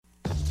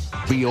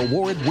the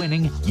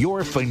award-winning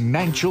Your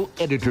Financial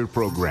Editor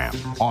program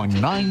on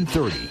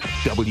 930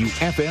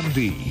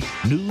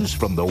 WFMD. News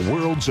from the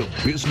worlds of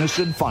business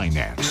and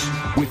finance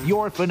with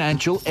your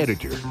financial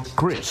editor,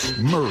 Chris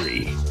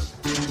Murray.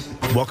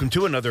 Welcome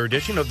to another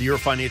edition of the Your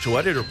Financial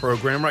Editor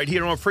program right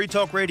here on Free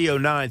Talk Radio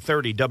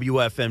 930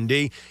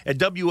 WFMD at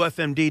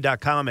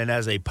WFMD.com and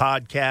as a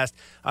podcast.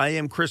 I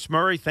am Chris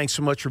Murray. Thanks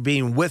so much for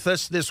being with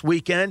us this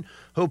weekend.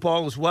 Hope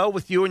all is well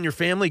with you and your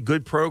family.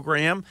 Good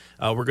program.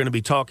 We're going to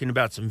be talking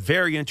about some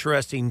very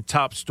interesting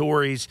top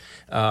stories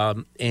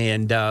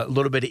and a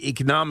little bit of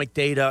economic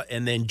data.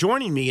 And then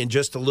joining me in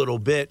just a little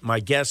bit, my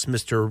guest,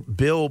 Mr.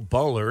 Bill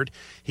Bullard.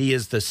 He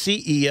is the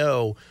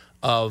CEO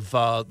of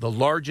the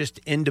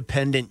largest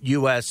independent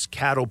U.S.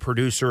 cattle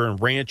producer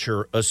and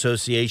rancher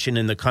association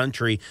in the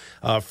country.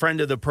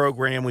 Friend of the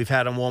program, we've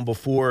had him on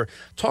before.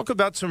 Talk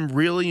about some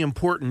really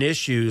important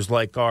issues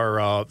like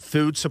our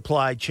food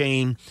supply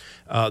chain,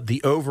 the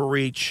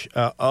overreach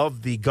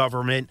of the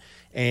government,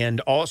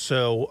 and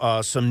also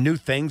some new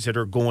things that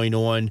are going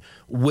on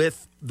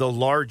with the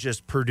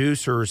largest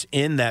producers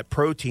in that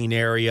protein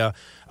area.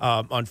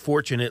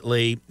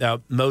 Unfortunately,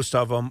 most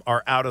of them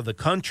are out of the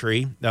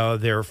country.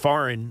 They're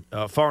foreign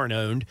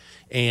owned,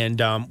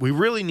 and we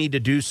really need to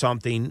do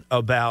something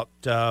about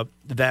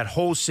that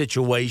whole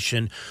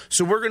situation.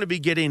 So we're going to be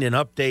getting an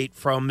update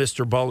from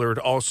Mr. Bullard.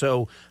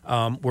 Also,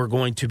 we're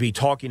going to be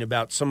talking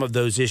about some of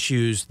those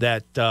issues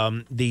that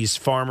these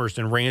farmers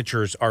and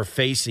ranchers are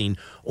facing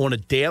on a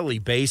daily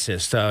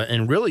basis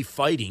and really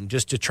fighting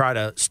just to try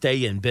to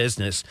stay in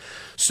business.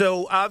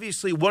 So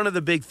obviously, one of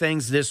the big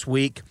things this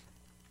week,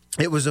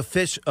 it was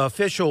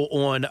official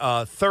on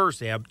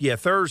Thursday,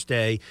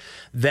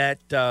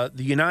 that the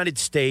United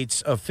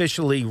States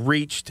officially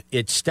reached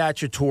its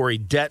statutory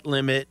debt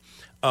limit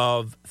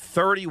of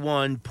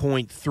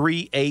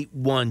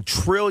 $31.381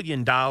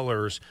 trillion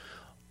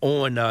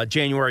on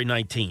January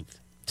 19th.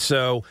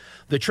 So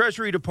the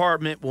Treasury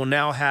Department will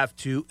now have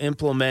to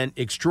implement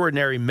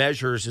extraordinary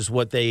measures, is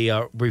what they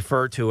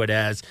refer to it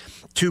as,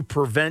 to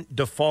prevent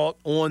default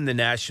on the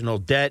national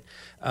debt.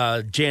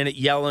 Janet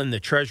Yellen, the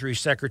Treasury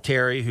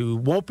Secretary, who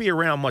won't be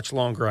around much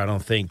longer, I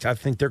don't think. I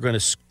think they're going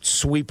to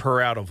sweep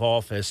her out of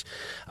office,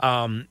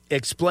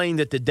 explained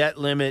that the debt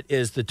limit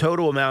is the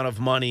total amount of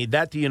money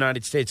that the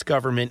United States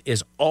government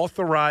is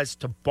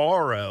authorized to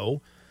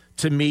borrow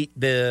to meet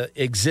the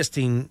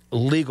existing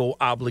legal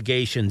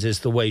obligations, is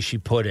the way she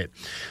put it.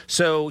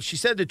 So she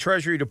said the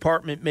Treasury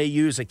Department may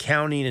use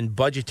accounting and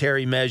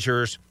budgetary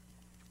measures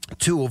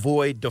to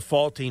avoid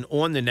defaulting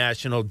on the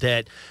national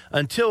debt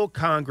until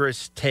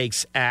Congress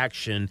takes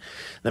action.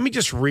 Let me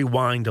just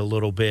rewind a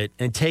little bit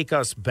and take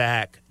us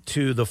back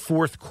to the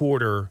fourth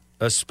quarter,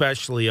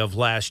 especially of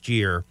last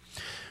year,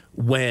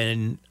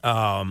 when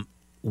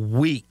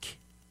weak,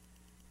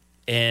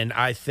 and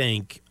I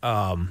think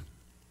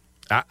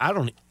I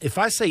don't. If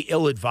I say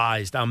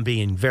ill-advised, I'm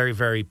being very,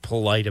 very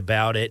polite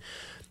about it.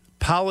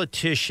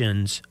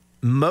 Politicians,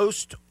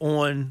 most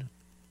on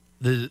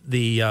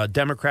the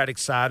Democratic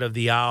side of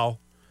the aisle,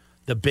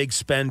 the big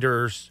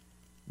spenders,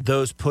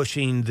 those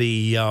pushing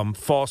the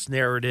false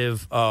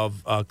narrative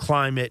of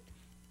climate,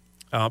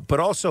 but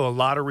also a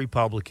lot of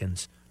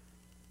Republicans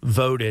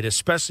voted,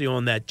 especially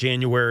on that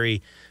December,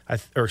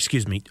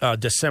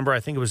 I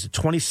think it was the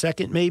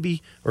 22nd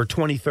maybe, or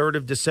 23rd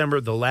of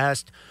December, the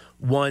last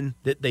one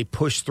that they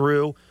pushed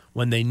through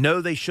when they know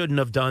they shouldn't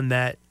have done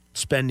that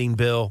spending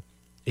bill.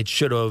 They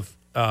should have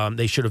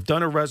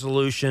done a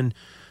resolution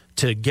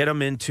to get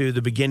them into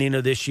the beginning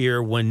of this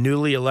year when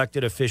newly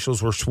elected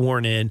officials were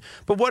sworn in.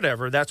 But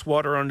whatever, that's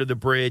water under the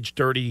bridge,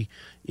 dirty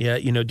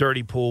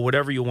pool,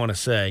 whatever you want to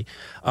say.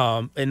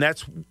 And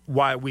that's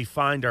why we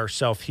find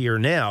ourselves here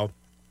now,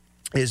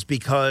 is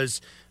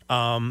because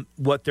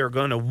what they're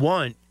going to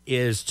want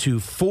is to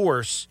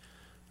force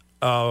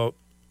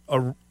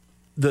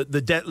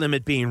the debt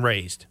limit being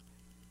raised.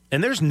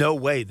 And there's no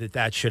way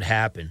that should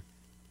happen.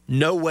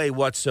 No way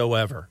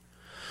whatsoever.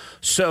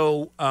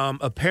 So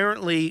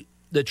apparently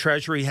the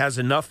Treasury has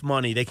enough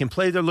money. They can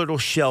play their little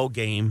shell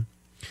game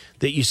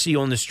that you see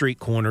on the street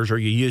corners, or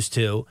you used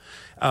to.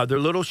 Their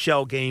little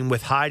shell game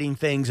with hiding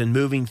things and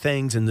moving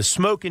things and the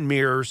smoke and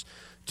mirrors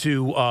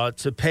to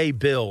pay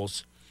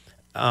bills.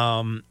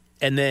 And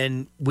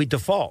then we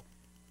default.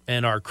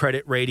 And our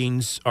credit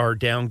ratings are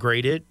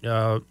downgraded,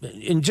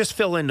 and just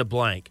fill in the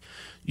blank.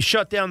 You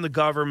shut down the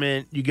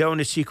government, you go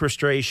into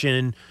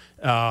sequestration,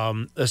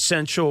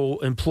 essential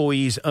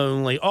employees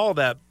only, all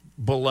that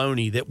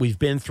baloney that we've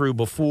been through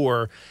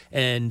before.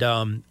 And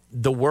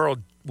the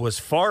world was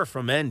far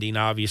from ending,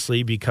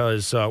 obviously,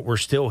 because we're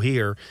still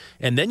here.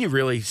 And then you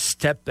really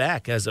step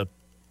back as a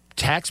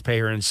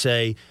taxpayer and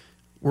say,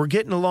 we're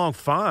getting along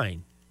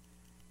fine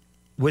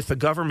with the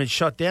government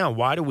shut down.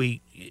 Why do we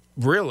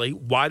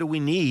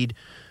need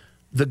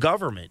the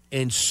government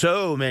in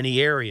so many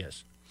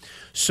areas?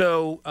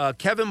 So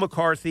Kevin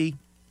McCarthy,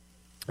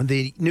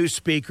 the new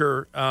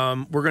speaker,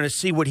 we're going to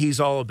see what he's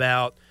all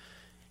about.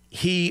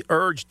 He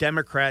urged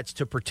Democrats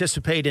to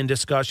participate in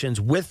discussions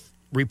with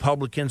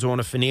Republicans on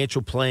a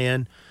financial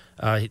plan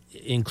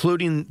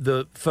including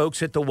the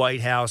folks at the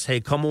White House. Hey,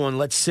 come on,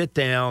 let's sit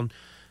down.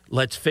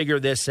 Let's figure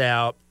this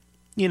out.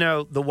 You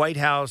know, the White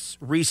House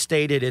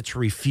restated its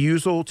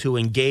refusal to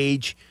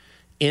engage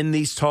in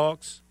these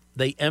talks.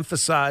 They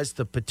emphasized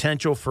the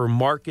potential for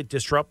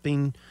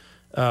market-disrupting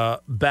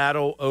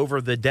battle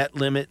over the debt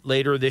limit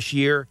later this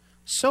year.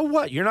 So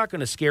what? You're not going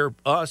to scare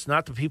us,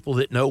 not the people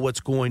that know what's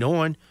going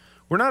on.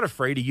 We're not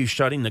afraid of you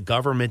shutting the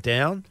government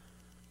down.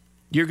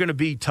 You're going to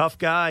be a tough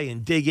guy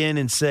and dig in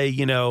and say,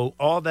 you know,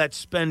 all that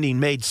spending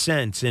made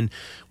sense and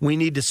we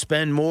need to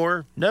spend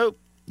more. Nope.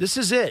 This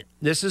is it.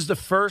 This is the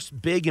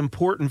first big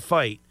important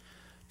fight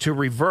to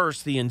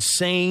reverse the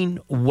insane,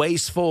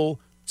 wasteful,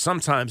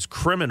 sometimes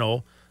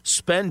criminal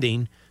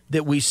spending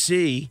that we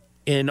see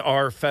in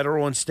our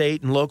federal and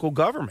state and local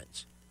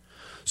governments.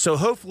 So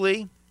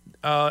hopefully,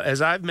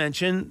 as I've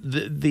mentioned,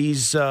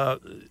 the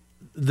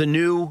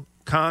new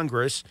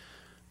Congress,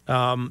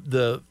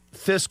 the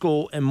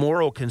fiscal and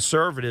moral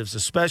conservatives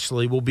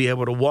especially, will be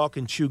able to walk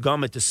and chew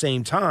gum at the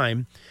same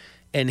time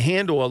and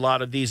handle a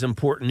lot of these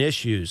important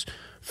issues.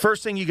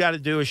 First thing you got to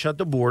do is shut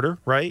the border,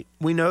 right?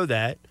 We know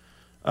that.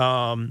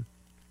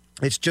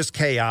 It's just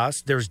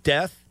chaos. There's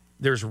death.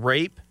 There's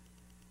rape.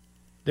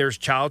 There's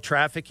child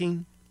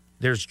trafficking.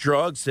 There's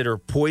drugs that are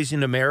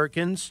poisoning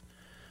Americans.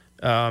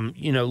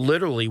 You know,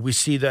 literally, we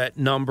see that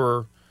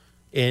number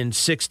in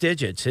 6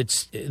 digits.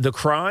 It's the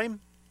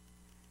crime.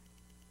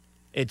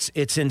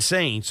 It's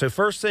insane. So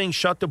first thing,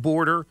 shut the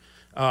border.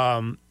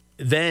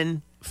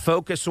 Then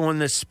focus on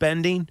the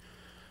spending.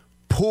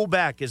 Pull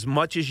back as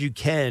much as you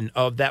can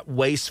of that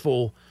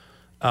wasteful,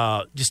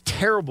 just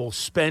terrible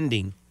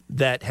spending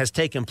that has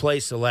taken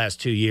place the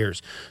last 2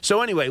 years.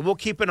 So anyway, we'll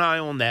keep an eye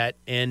on that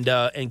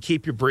and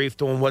keep you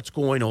briefed on what's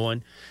going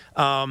on.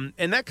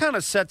 And that kind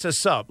of sets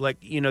us up. Like,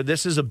 you know,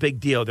 this is a big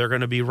deal. They're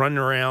going to be running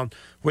around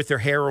with their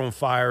hair on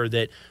fire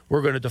that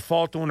we're going to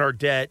default on our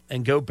debt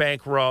and go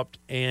bankrupt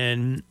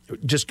and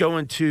just go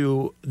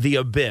into the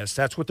abyss.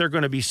 That's what they're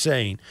going to be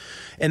saying.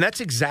 And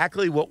that's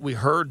exactly what we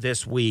heard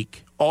this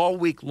week, all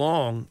week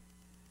long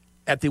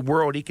at the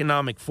World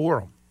Economic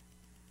Forum.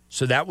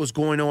 So that was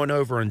going on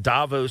over in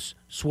Davos,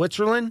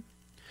 Switzerland.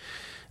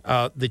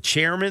 The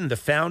chairman, the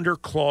founder,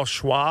 Klaus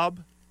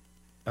Schwab,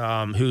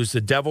 who's the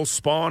devil's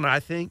spawn,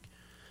 I think,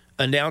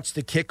 announced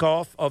the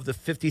kickoff of the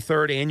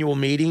 53rd annual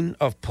meeting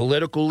of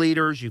political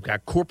leaders. You've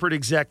got corporate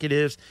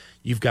executives,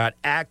 you've got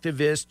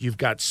activists, you've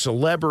got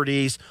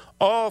celebrities,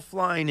 all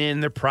flying in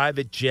their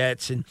private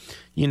jets and,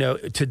 you know,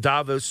 to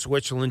Davos,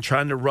 Switzerland,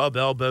 trying to rub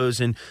elbows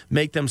and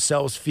make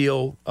themselves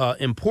feel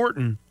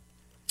important.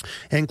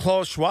 And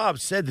Klaus Schwab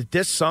said that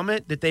this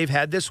summit that they've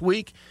had this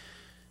week,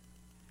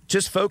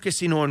 just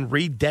focusing on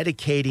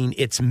rededicating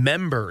its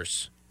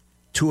members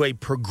to a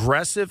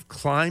progressive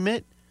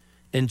climate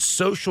and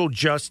social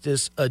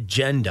justice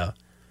agenda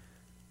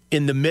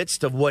in the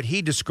midst of what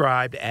he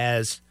described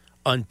as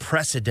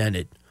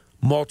unprecedented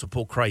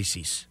multiple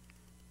crises.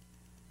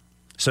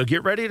 So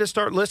get ready to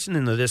start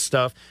listening to this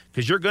stuff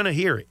because you're going to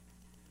hear it.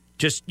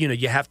 Just, you know,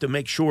 you have to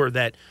make sure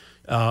that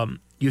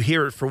you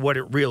hear it for what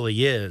it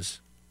really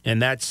is. And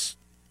that's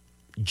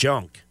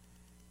junk.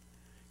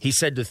 He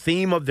said the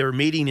theme of their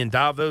meeting in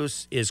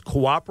Davos is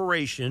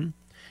cooperation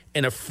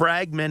in a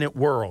fragmented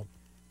world.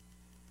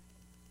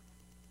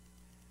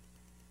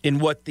 In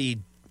what the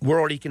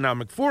World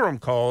Economic Forum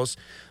calls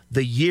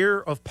the year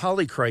of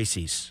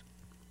polycrises.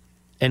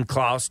 And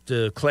Klaus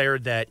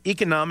declared that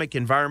economic,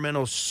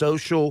 environmental,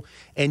 social,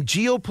 and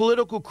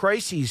geopolitical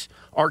crises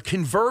are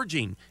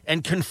converging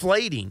and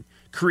conflating,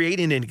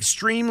 creating an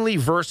extremely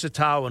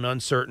versatile and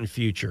uncertain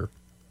future.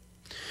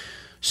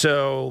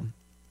 So,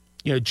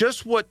 you know,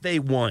 just what they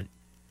want,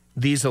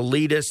 these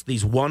elitists,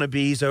 these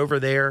wannabes over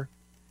there,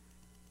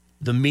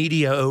 the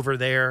media over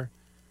there,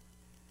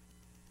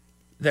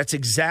 that's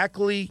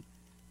exactly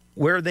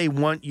where they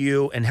want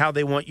you and how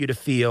they want you to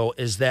feel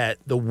is that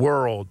the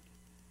world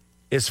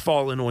is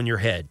falling on your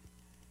head.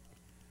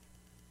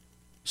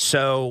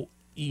 So,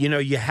 you know,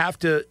 you have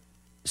to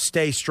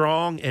stay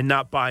strong and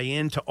not buy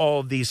into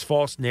all of these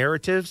false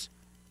narratives.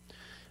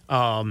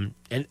 And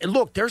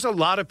look, there's a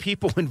lot of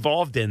people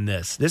involved in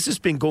this. This has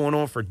been going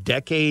on for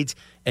decades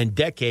and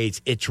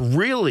decades. It's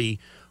really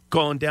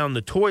gone down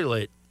the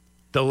toilet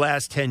the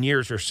last 10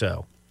 years or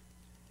so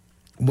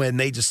when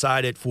they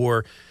decided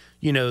for,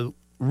 you know,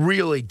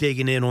 really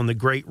digging in on the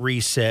Great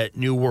Reset,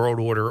 New World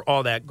Order,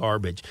 all that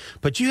garbage.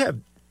 But you have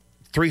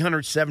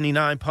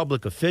 379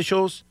 public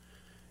officials,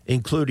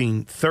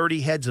 including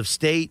 30 heads of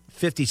state,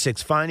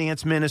 56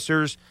 finance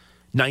ministers,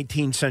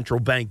 19 central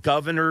bank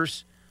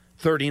governors,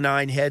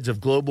 39 heads of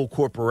global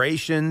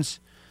corporations,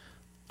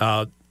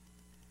 the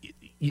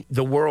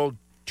World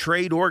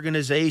Trade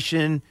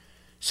Organization.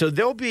 So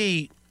there'll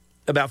be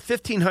about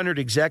 1,500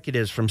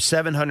 executives from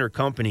 700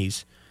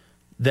 companies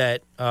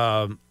that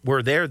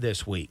were there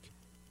this week.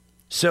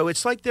 So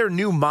it's like their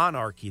new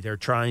monarchy they're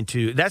trying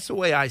to – that's the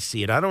way I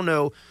see it. I don't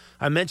know.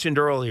 I mentioned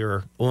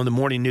earlier on the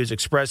Morning News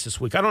Express this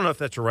week. I don't know if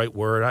that's the right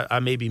word. I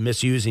may be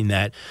misusing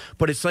that.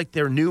 But it's like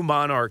their new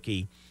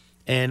monarchy.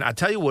 And I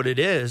tell you what it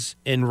is.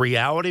 In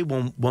reality,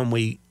 when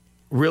we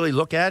really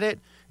look at it,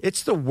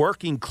 It's the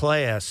working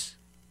class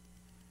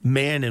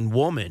man and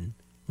woman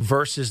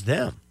versus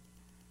them.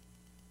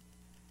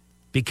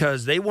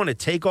 Because they want to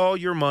take all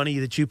your money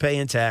that you pay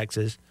in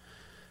taxes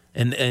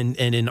and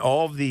in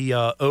all of the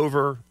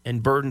over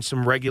and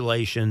burdensome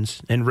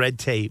regulations and red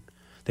tape.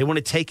 They want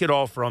to take it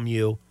all from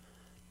you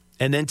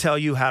and then tell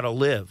you how to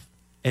live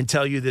and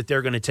tell you that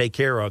they're going to take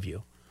care of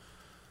you.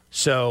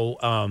 So,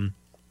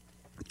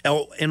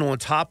 and on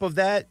top of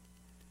that,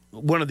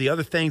 one of the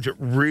other things that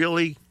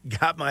really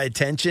got my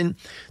attention,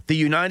 the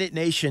United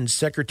Nations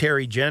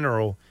Secretary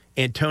General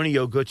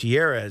Antonio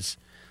Guterres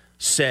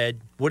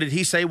said, what did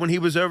he say when he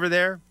was over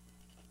there?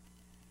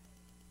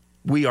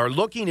 We are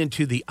looking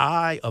into the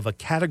eye of a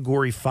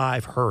Category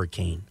 5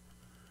 hurricane.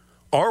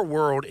 Our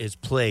world is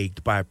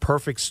plagued by a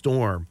perfect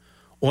storm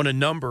on a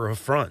number of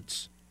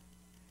fronts.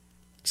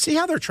 See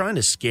how they're trying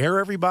to scare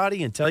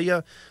everybody and tell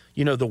you,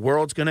 the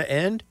world's going to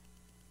end?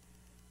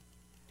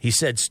 He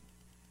said,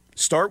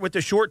 start with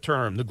the short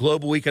term, the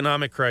global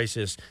economic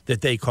crisis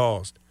that they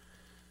caused.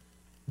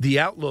 The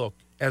outlook,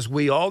 as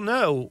we all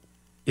know,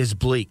 is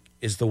bleak,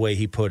 is the way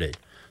he put it.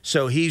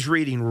 So he's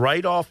reading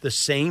right off the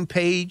same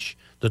page,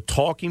 the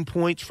talking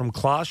points from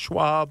Klaus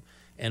Schwab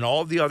and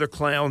all the other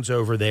clowns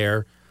over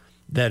there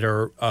that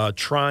are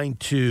trying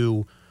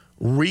to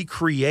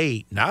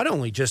recreate not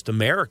only just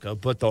America,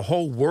 but the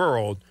whole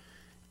world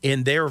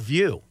in their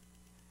view.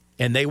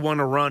 And they want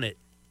to run it.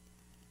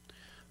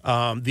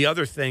 The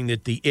other thing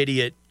that the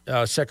idiot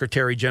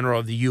Secretary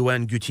General of the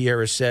UN,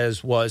 Guterres,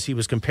 says was he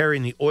was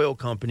comparing the oil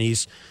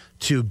companies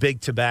to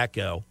big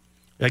tobacco.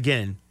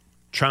 Again,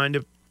 trying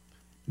to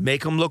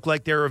make them look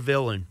like they're a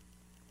villain.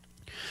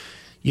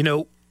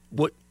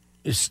 What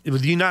is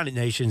with the United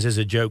Nations is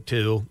a joke,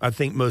 too. I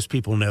think most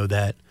people know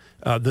that.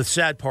 The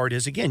sad part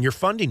is, again, you're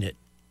funding it.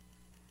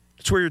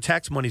 It's where your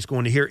tax money's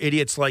going to hear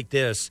idiots like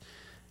this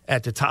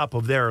at the top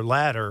of their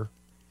ladder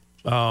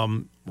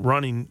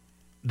running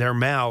their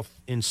mouth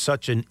in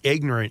such an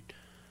ignorant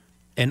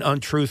and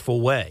untruthful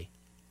way.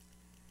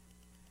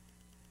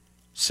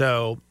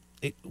 So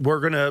we're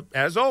going to,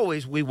 as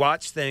always, we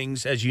watch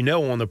things, as you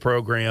know, on the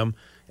program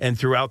and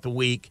throughout the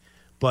week.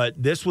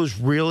 But this was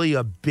really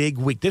a big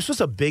week. This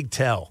was a big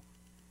tell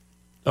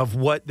of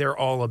what they're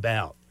all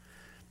about.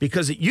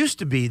 Because it used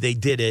to be they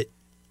did it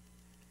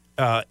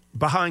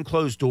behind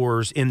closed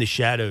doors in the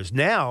shadows.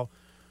 Now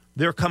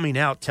they're coming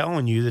out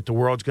telling you that the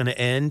world's going to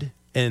end,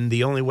 and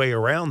the only way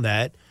around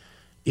that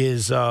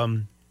is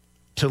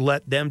to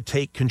let them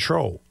take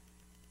control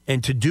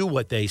and to do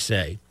what they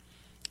say.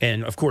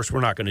 And, of course,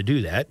 we're not going to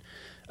do that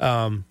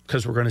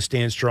because we're going to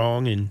stand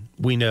strong, and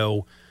we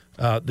know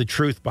the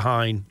truth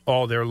behind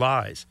all their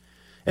lies.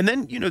 And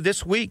then,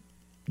 this week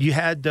you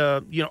had,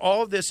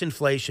 all of this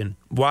inflation.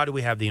 Why do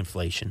we have the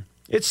inflation?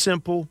 It's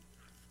simple,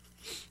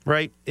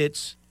 right?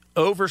 It's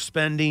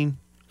overspending,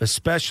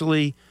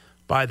 especially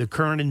by the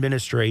current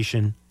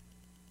administration.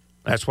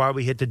 That's why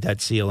we hit the debt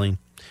ceiling.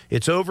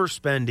 It's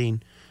overspending,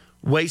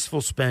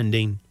 wasteful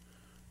spending.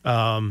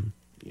 Some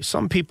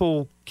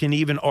people can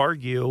even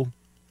argue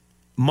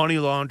money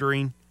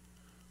laundering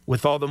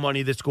with all the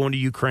money that's going to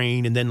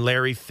Ukraine, and then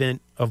Larry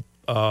Fink of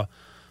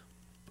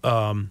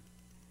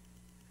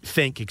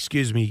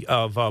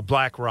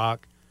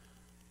BlackRock.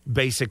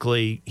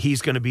 Basically,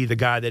 he's going to be the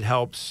guy that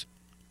helps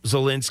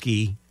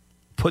Zelensky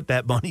put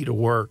that money to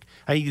work.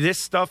 I mean, this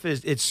stuff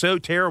it's so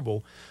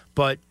terrible,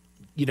 but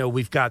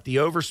we've got the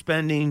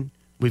overspending,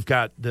 we've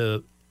got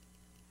the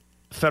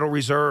Federal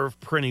Reserve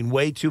printing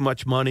way too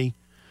much money,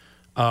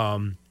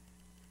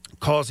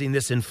 causing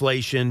this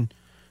inflation.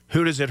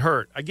 Who does it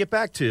hurt? I get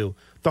back to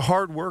the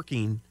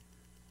hardworking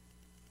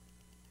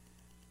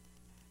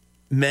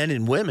men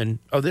and women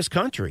of this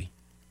country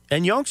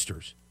and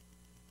youngsters.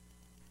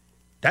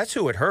 That's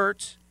who it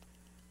hurts.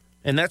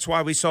 And that's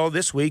why we saw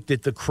this week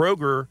that the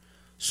Kroger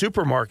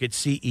supermarket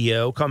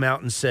CEO come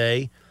out and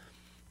say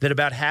that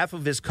about half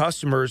of his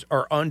customers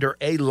are under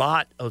a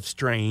lot of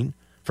strain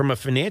from a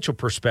financial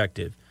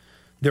perspective.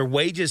 Their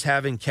wages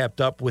haven't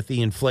kept up with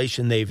the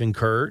inflation they've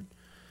incurred,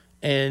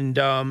 and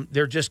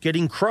they're just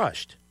getting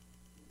crushed.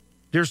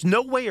 There's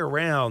no way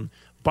around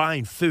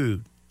buying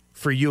food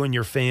for you and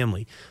your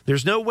family.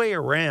 There's no way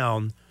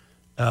around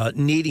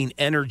needing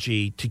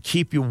energy to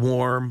keep you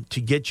warm, to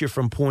get you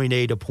from point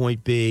A to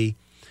point B.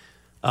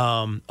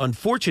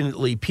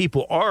 Unfortunately,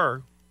 people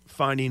are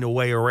finding a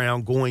way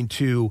around going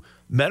to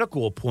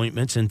medical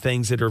appointments and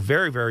things that are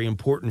very, very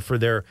important for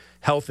their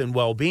health and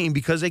well-being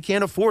because they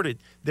can't afford it.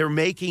 They're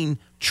making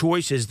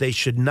choices they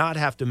should not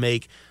have to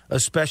make,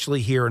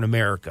 especially here in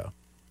America.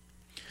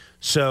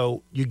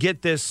 So you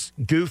get this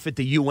goof at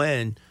the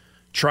UN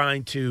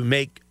trying to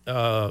make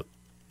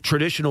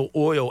traditional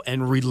oil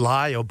and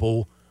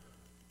reliable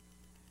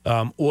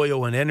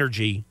oil and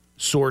energy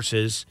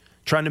sources,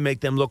 trying to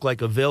make them look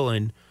like a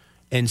villain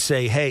and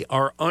say, hey,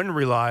 our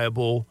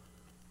unreliable,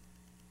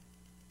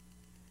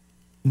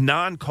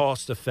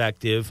 non-cost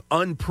effective,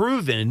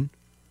 unproven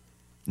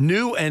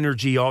new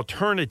energy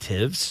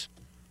alternatives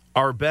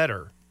are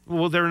better.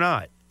 Well, they're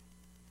not.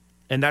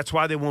 And that's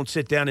why they won't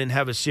sit down and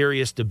have a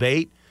serious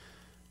debate,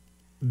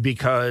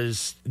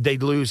 because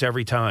they'd lose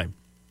every time.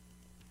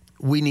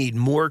 we need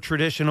more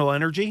traditional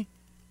energy,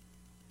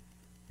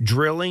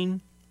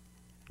 drilling,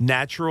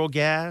 natural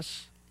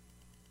gas,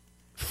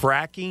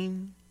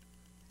 fracking,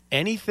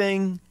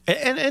 anything,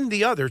 and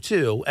the other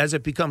too, as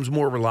it becomes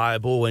more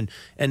reliable and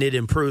it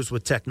improves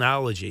with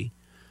technology.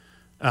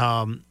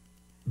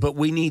 But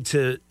we need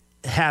to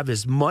have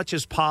as much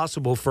as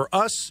possible for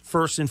us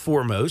first and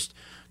foremost,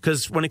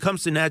 because when it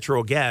comes to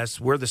natural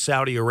gas, we're the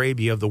Saudi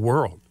Arabia of the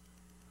world.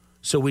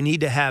 So we need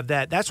to have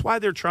that. That's why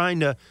they're trying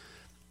to,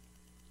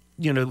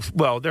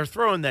 they're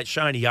throwing that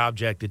shiny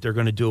object that they're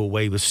going to do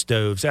away with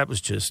stoves. That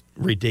was just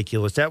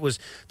ridiculous. That was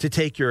to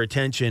take your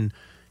attention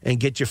and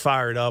get you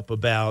fired up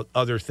about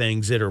other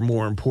things that are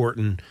more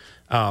important.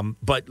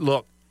 But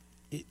look,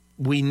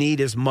 we need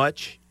as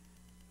much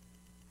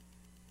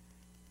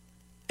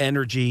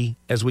energy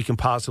as we can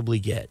possibly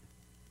get.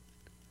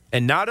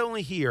 And not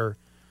only here,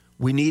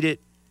 we need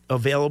it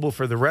available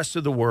for the rest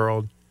of the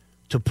world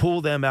to pull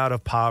them out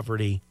of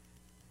poverty,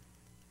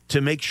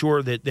 to make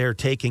sure that they're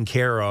taken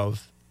care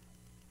of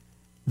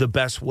the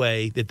best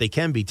way that they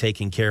can be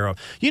taken care of.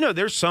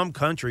 There's some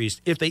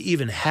countries, if they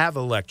even have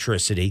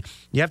electricity,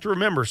 you have to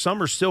remember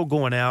some are still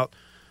going out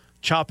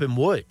chopping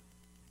wood.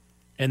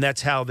 And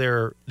that's how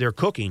their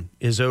cooking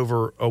is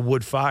over a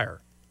wood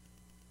fire.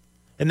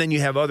 And then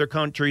you have other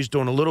countries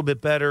doing a little bit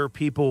better.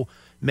 People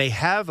may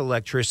have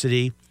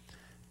electricity,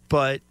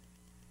 but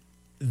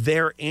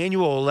their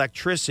annual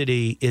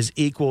electricity is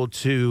equal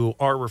to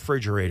our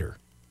refrigerator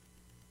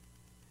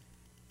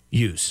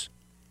use.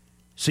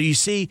 So you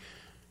see,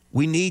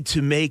 we need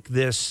to make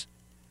this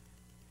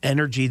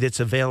energy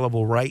that's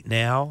available right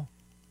now,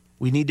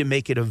 we need to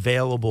make it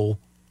available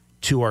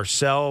to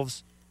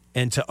ourselves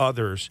and to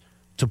others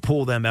to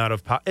pull them out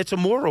of poverty. It's a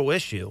moral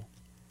issue.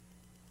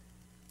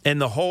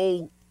 And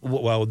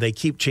they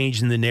keep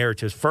changing the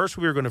narratives. First,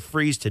 we were going to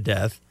freeze to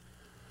death.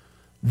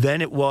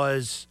 Then it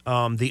was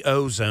the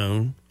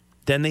ozone.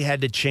 Then they had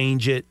to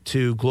change it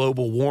to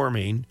global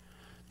warming.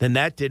 Then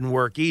that didn't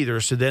work either.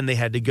 So then they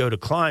had to go to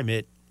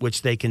climate,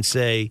 which they can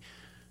say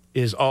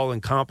is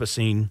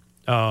all-encompassing,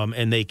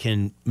 and they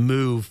can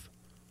move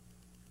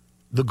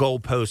the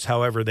goalposts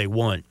however they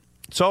want.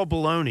 It's all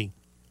baloney.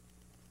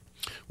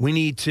 We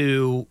need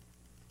to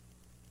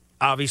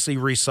obviously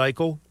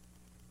recycle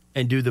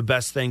and do the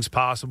best things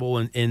possible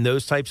in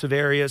those types of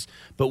areas,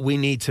 but we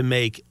need to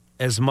make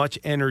as much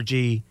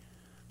energy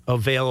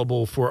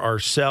available for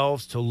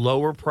ourselves to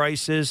lower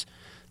prices,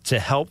 to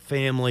help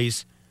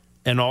families,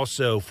 and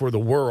also for the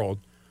world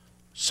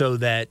so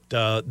that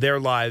their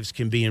lives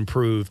can be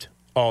improved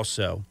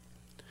also.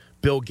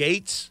 Bill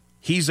Gates,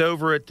 he's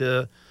over at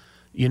the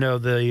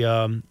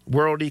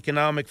World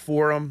Economic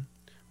Forum.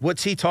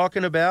 What's he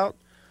talking about?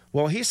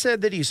 Well, he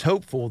said that he's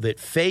hopeful that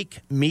fake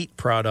meat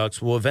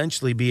products will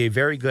eventually be a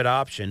very good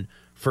option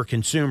for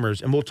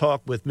consumers. And we'll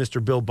talk with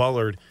Mr. Bill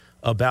Bullard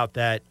about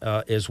that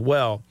as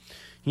well.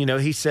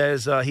 He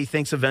says he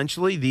thinks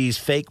eventually these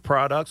fake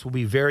products will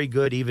be very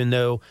good, even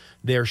though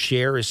their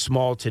share is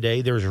small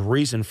today. There's a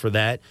reason for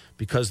that,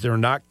 because they're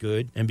not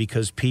good and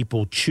because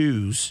people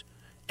choose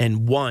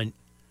and want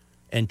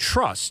and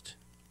trust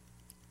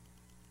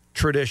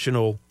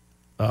traditional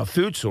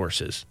food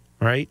sources,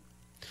 right?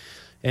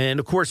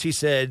 And, of course, he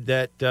said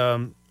that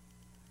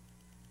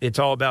it's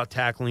all about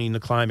tackling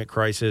the climate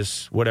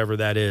crisis, whatever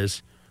that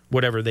is,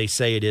 whatever they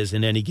say it is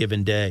in any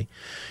given day.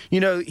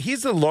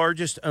 He's the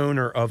largest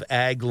owner of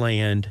ag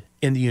land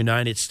in the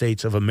United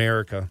States of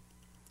America.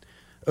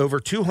 Over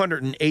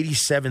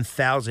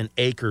 287,000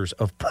 acres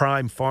of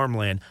prime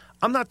farmland.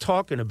 I'm not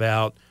talking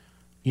about,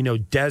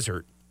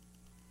 desert.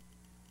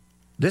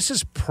 This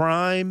is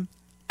prime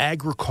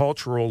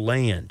agricultural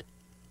land.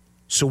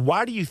 So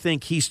why do you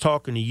think he's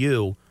talking to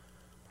you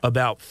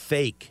about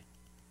fake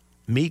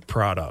meat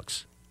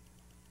products?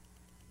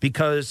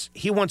 Because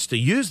he wants to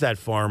use that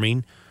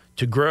farming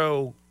to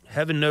grow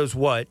heaven knows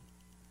what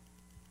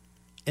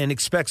and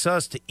expects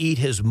us to eat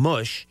his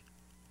mush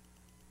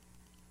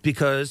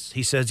because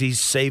he says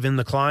he's saving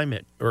the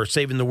climate or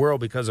saving the world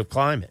because of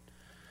climate.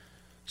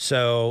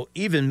 So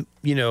even,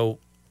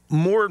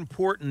 more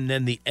important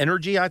than the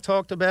energy I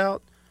talked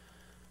about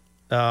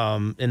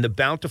and the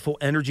bountiful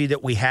energy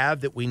that we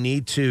have that we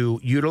need to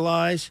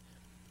utilize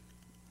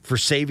for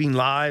saving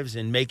lives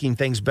and making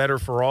things better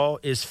for all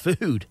is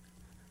food.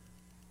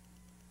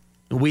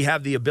 We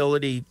have the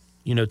ability,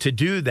 to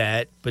do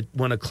that, but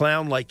when a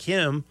clown like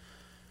him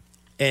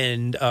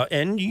and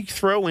you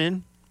throw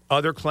in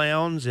other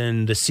clowns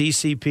and the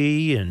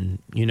CCP and,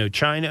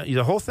 China,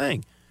 the whole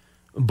thing,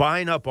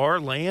 buying up our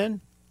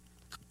land,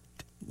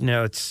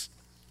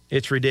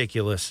 it's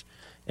ridiculous,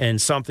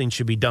 and something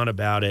should be done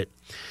about it.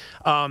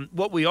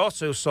 What we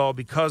also saw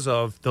because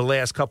of the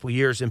last couple of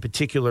years, in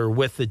particular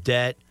with the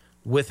debt,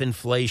 with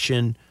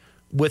inflation,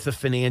 with the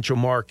financial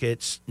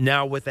markets,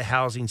 now with the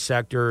housing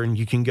sector, and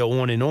you can go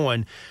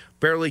on,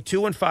 barely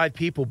 2 in 5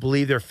 people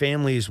believe their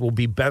families will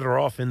be better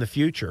off in the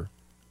future.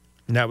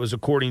 And that was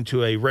according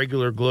to a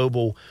regular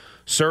global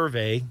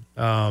survey,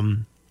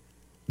 the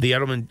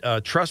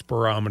Edelman Trust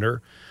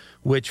Barometer,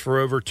 which for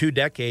over 2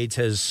 decades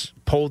has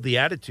polled the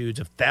attitudes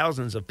of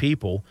thousands of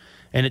people.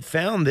 And it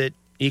found that,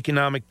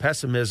 economic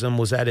pessimism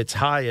was at its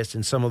highest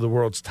in some of the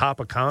world's top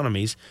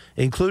economies,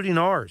 including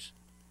ours,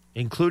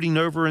 including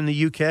over in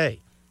the UK,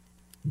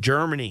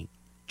 Germany,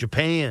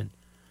 Japan.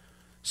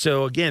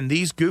 So, again,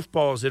 these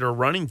goofballs that are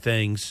running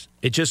things,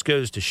 it just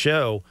goes to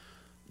show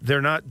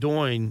they're not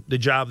doing the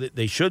job that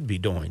they should be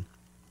doing.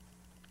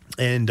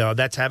 And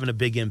that's having a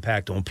big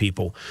impact on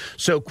people.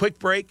 So, quick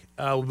break.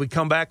 When we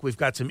come back, we've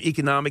got some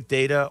economic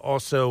data,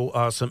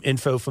 also some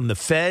info from the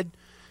Fed.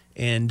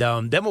 And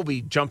then we'll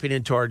be jumping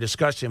into our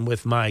discussion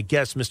with my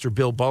guest, Mr.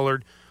 Bill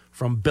Bullard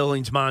from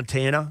Billings,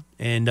 Montana,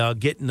 and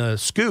getting a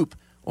scoop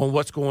on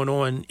what's going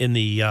on in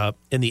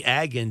the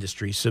ag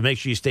industry. So make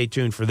sure you stay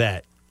tuned for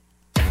that.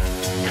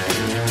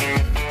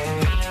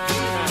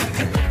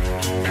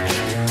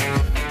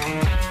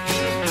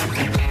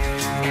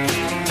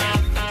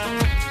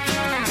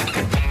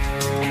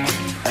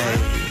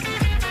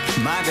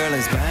 My girl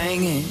is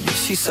banging,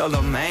 she's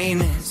solo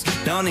maintenance.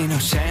 Don't need no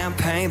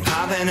champagne,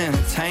 poppin'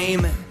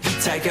 entertainment.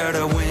 Take her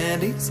to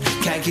Wendy's,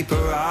 can't keep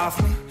her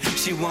off me.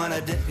 She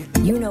wanna.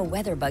 You know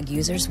WeatherBug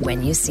users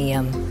when you see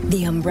them.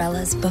 The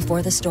umbrellas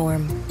before the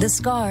storm, the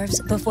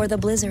scarves before the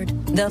blizzard,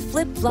 the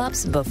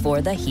flip-flops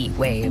before the heat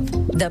wave.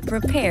 The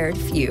prepared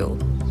few.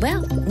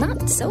 Well,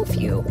 not so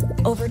few.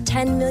 Over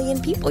 10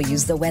 million people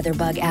use the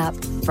WeatherBug app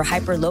for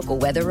hyper-local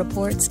weather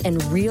reports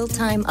and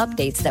real-time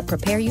updates that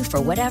prepare you for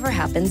whatever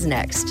happens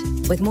next.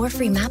 With more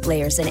free map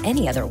layers than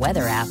any other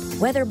weather app,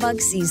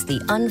 WeatherBug sees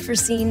the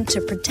unforeseen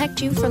to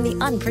protect you from the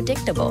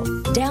unpredictable.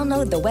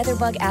 Download the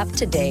WeatherBug app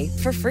today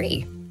for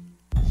free.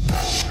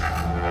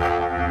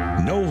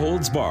 No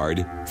holds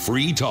barred,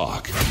 free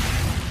talk.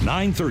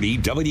 930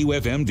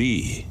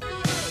 WFMD.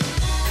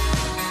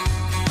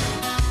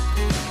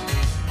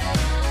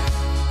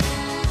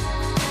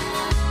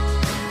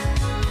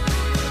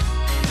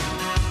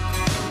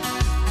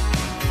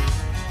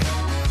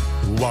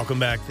 Welcome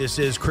back. This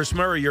is Chris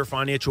Murray, your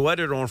financial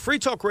editor on Free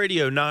Talk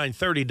Radio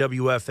 930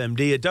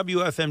 WFMD at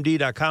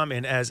WFMD.com.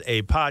 And as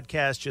a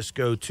podcast, just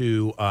go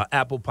to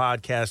Apple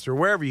Podcasts or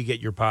wherever you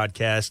get your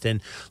podcast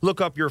and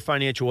look up your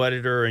financial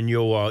editor, and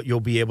you'll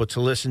be able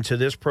to listen to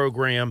this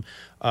program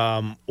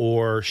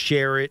or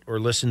share it or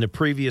listen to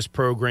previous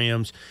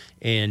programs.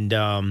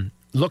 And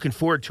looking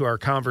forward to our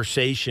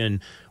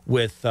conversation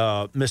with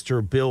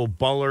Mr. Bill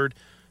Bullard,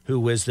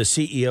 who is the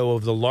CEO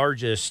of the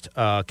largest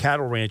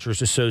cattle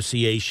ranchers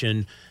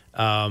association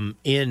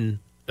in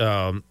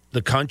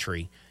the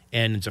country.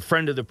 And it's a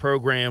friend of the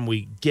program.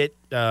 We get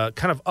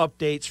kind of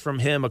updates from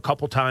him a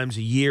couple times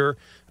a year.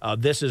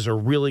 This is a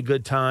really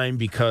good time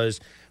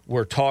because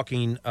we're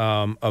talking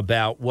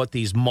about what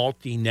these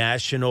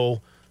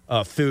multinational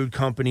food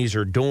companies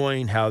are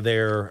doing, how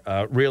they're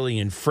really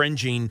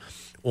infringing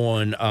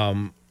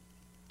on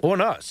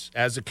us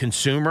as a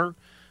consumer.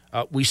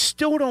 We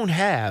still don't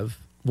have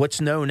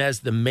what's known as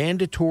the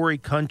mandatory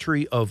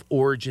country of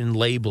origin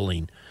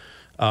labeling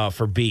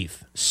for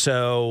beef.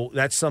 So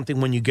that's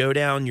something when you go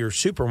down your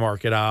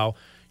supermarket aisle,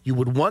 you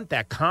would want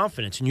that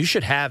confidence, and you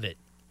should have it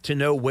to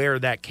know where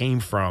that came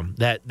from,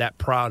 that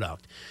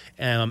product.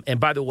 And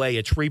by the way,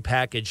 it's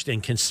repackaged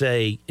and can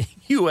say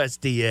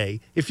USDA,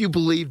 if you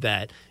believe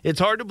that.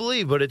 It's hard to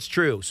believe, but it's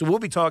true. So we'll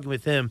be talking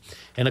with him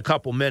in a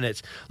couple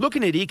minutes.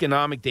 Looking at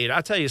economic data,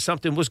 I'll tell you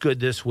something was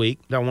good this week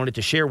that I wanted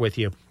to share with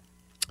you.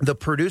 The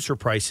Producer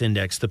Price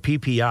Index, the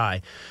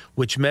PPI,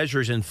 which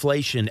measures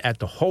inflation at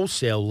the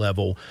wholesale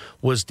level,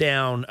 was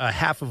down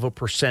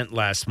 0.5%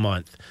 last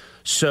month.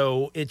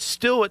 So it's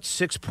still at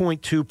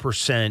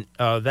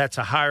 6.2%. That's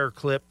a higher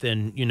clip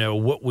than,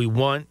 what we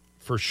want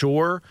for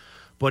sure,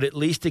 but at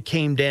least it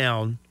came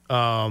down.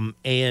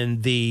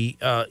 And the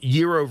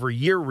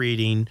year-over-year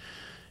reading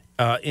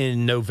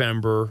in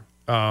November,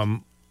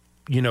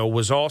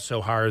 was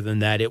also higher than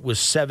that. It was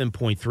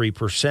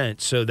 7.3%.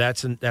 So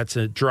that's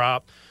a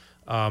drop.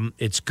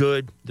 It's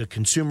good. The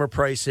Consumer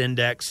Price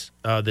Index,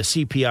 the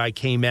CPI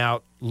came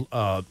out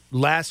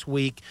last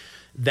week.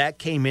 That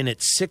came in at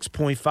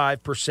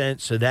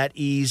 6.5%, so that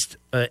eased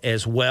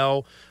as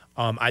well.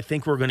 I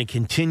think we're going to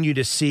continue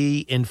to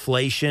see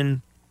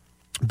inflation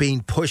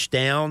being pushed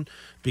down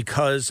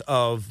because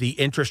of the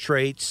interest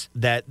rates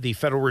that the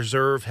Federal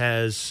Reserve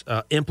has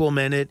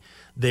implemented.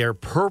 They're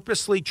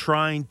purposely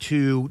trying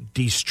to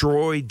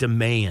destroy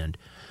demand.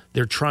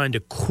 They're trying to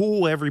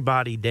cool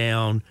everybody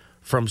down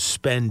from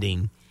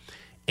spending,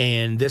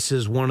 and this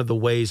is one of the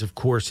ways, of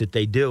course, that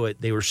they do it.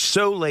 They were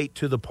so late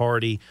to the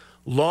party,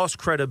 lost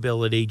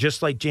credibility,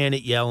 just like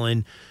Janet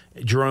Yellen.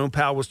 Jerome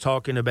Powell was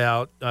talking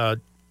about,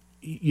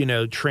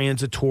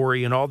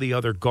 transitory and all the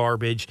other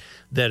garbage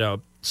that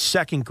a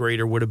second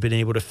grader would have been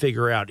able to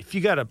figure out. If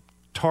you got a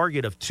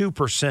target of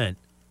 2%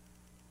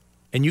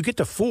 and you get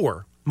to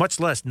 4, much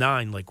less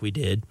 9 like we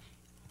did,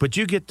 but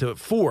you get to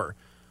 4,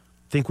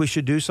 think we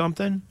should do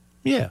something?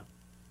 Yeah.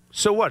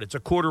 So what? It's a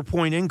 0.25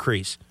 point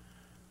increase.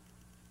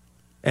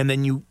 And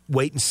then you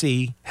wait and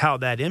see how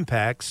that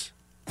impacts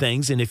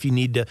things and if you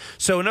need to.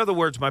 So in other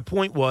words, my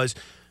point was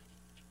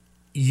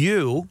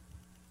you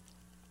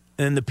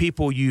and the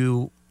people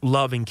you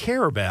love and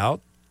care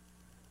about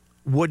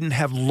wouldn't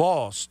have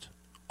lost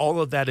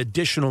all of that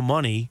additional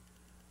money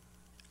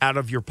out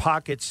of your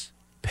pockets,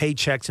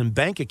 paychecks, and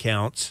bank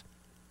accounts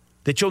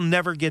that you'll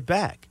never get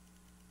back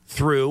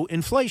through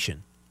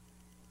inflation.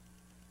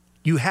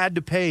 You had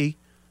to pay,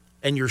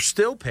 and you're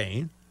still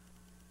paying,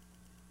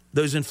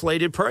 those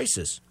inflated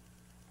prices.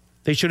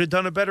 They should have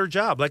done a better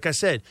job. Like I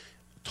said,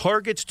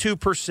 target's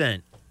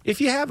 2%. If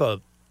you have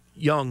a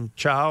young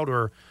child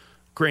or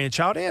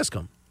grandchild, ask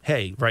them,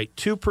 hey, right,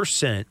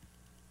 2%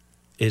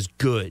 is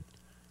good.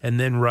 And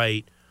then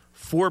write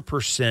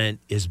 4%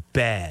 is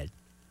bad.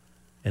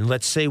 And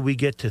let's say we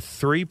get to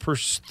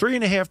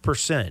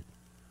 3.5%.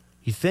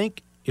 You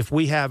think if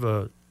we have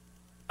an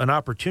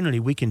opportunity,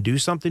 we can do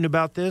something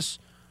about this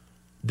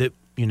that,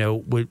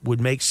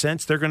 would make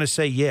sense? They're going to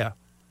say, yeah.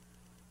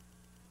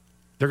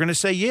 They're going to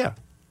say, yeah.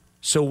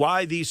 So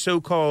why these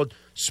so-called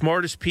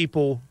smartest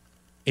people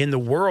in the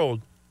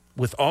world,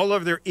 with all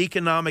of their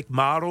economic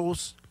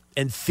models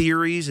and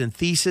theories and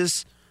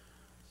thesis,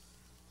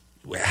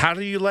 how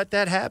do you let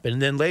that happen?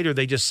 And then later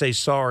they just say,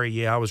 sorry,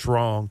 yeah, I was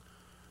wrong.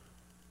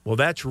 Well,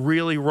 that's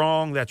really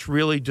wrong. That's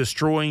really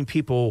destroying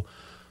people.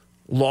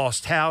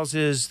 Lost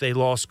houses, they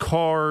lost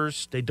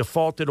cars, they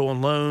defaulted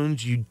on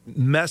loans, you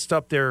messed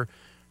up their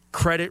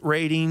credit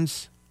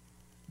ratings.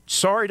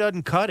 Sorry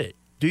doesn't cut it.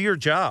 Do your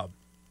job.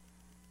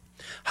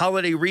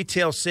 Holiday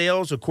retail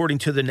sales, according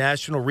to the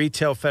National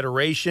Retail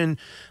Federation,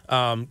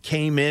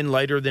 came in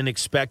later than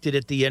expected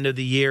at the end of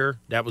the year.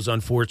 That was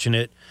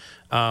unfortunate.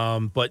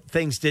 But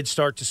things did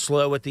start to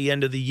slow at the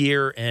end of the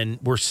year, and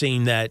we're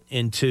seeing that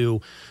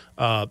into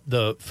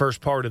the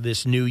first part of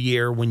this new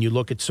year when you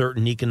look at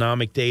certain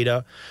economic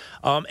data.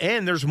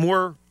 And there's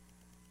more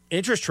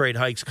interest rate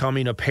hikes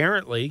coming,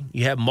 apparently.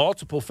 You have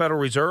multiple Federal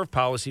Reserve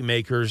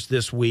policymakers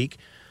this week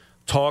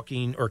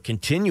talking or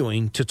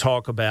continuing to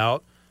talk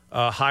about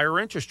higher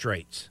interest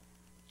rates.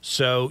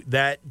 So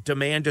that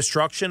demand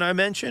destruction I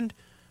mentioned,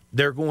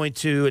 they're going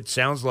to, it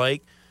sounds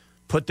like,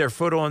 put their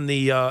foot on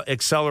the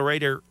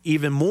accelerator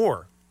even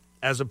more,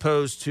 as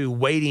opposed to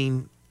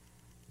waiting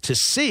to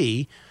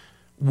see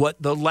what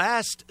the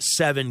last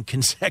 7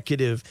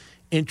 consecutive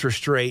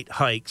interest rate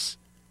hikes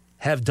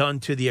have done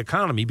to the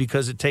economy,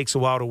 because it takes a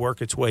while to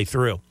work its way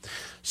through.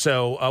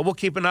 So we'll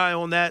keep an eye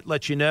on that,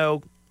 let you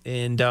know,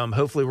 and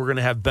hopefully we're going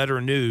to have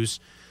better news.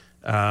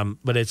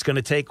 But it's going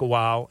to take a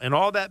while. And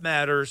all that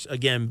matters,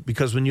 again,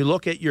 because when you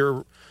look at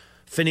your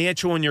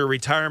financial and your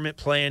retirement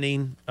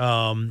planning,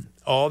 all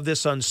of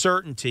this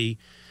uncertainty,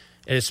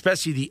 and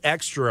especially the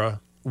extra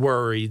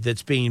worry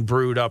that's being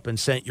brewed up and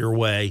sent your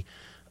way,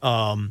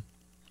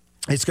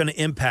 it's going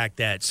to impact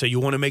that. So you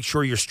want to make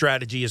sure your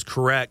strategy is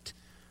correct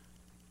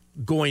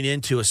going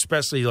into,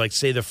 especially, like,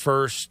 say, the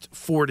first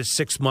 4 to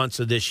 6 months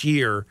of this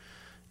year.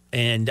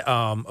 And,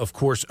 of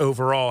course,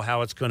 overall,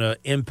 how it's going to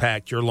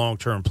impact your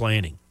long-term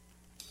planning.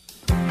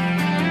 A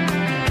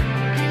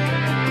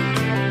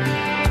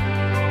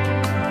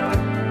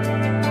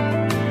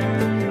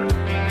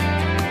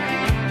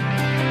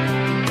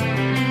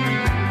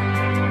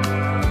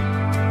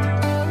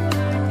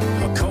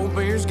cold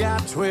beer's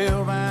got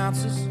 12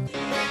 ounces.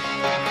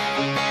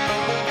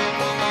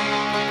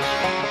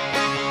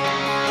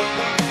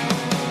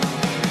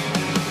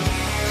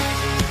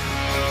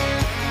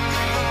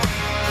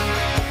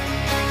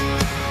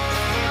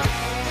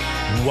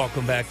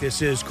 Welcome back.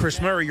 This is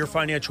Chris Murray, your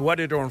financial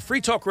editor on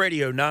Free Talk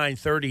Radio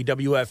 930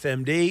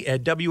 WFMD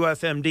at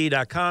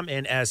WFMD.com.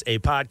 And as a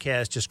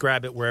podcast, just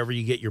grab it wherever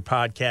you get your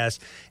podcast.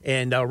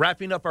 And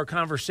wrapping up our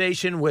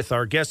conversation with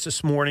our guest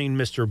this morning,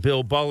 Mr.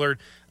 Bill Bullard,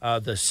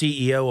 the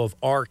CEO of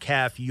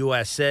R-CALF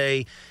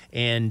USA,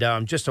 and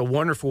just a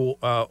wonderful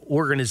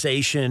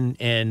organization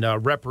and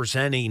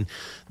representing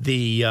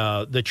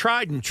the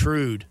tried and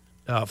true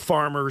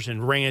farmers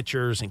and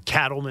ranchers and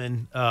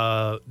cattlemen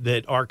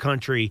that our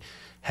country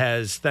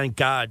has, thank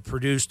God,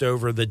 produced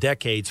over the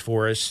decades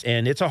for us.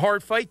 And it's a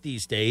hard fight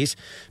these days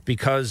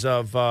because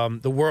of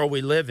the world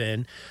we live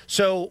in.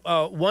 So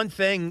one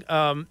thing,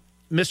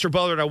 Mr.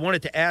 Bullard, I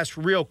wanted to ask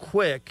real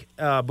quick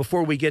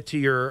before we get to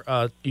your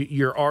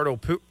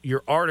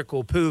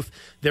article, poof,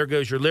 there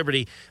goes your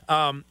liberty.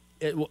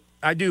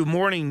 I do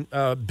morning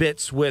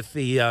bits with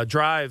the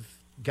Drive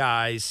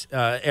guys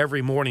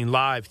every morning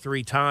live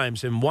 3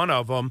 times, and one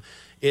of them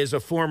is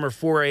a former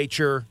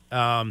 4-H'er.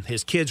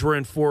 His kids were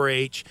in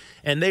 4-H,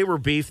 and they were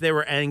beef. They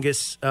were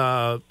Angus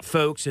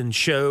folks and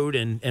showed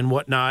and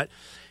whatnot.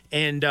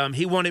 And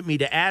he wanted me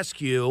to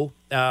ask you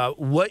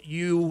what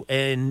you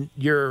and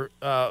your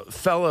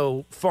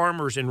fellow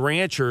farmers and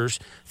ranchers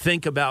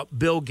think about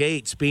Bill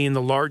Gates being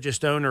the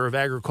largest owner of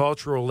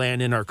agricultural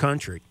land in our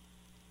country.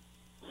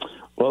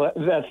 Well,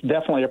 that's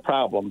definitely a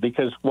problem,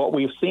 because what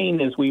we've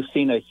seen is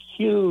a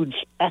huge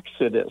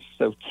exodus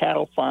of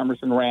cattle farmers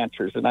and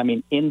ranchers, and I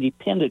mean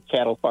independent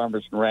cattle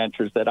farmers and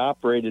ranchers that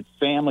operated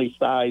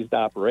family-sized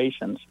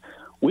operations.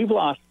 We've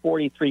lost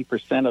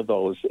 43% of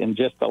those in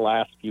just the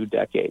last few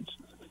decades.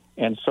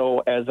 And so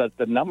as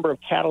the number of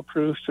cattle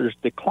producers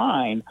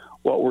decline,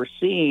 what we're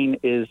seeing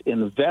is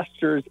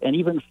investors and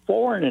even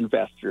foreign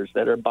investors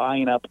that are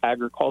buying up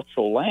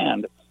agricultural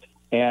land.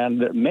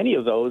 And many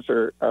of those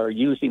are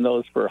using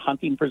those for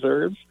hunting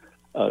preserves.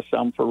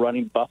 some for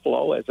running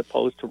buffalo as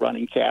opposed to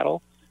running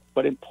cattle.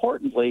 But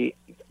importantly,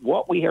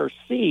 what we are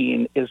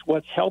seeing is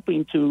what's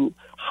helping to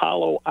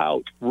hollow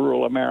out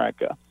rural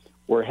America.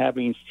 We're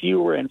having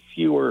fewer and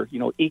fewer,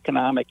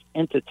 economic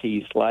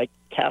entities like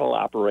cattle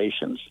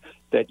operations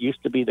that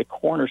used to be the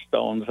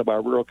cornerstones of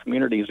our rural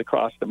communities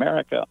across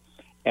America.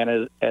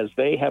 And as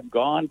they have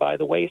gone by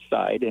the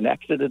wayside and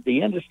exited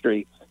the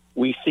industry,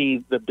 we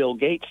see the Bill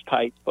Gates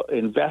type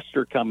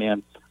investor come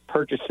in,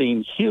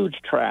 purchasing huge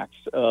tracts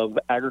of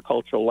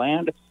agricultural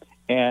land.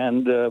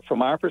 And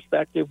from our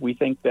perspective, we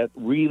think that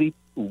really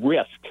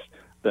risks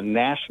the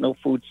national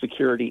food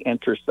security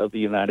interests of the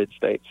United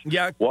States.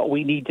 Yeah. What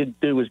we need to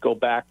do is go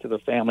back to the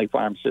family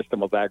farm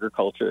system of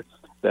agriculture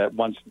that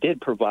once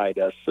did provide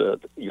us, the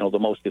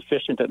most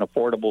efficient and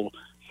affordable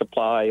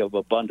supply of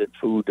abundant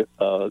food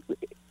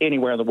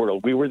anywhere in the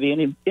world. We were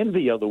the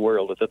envy of the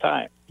world at the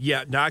time.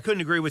 Yeah, no, I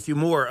couldn't agree with you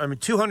more. I mean,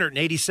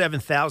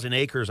 287,000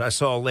 acres I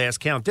saw last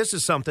count. This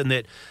is something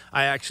that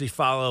I actually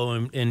follow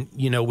and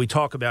we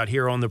talk about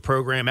here on the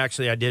program.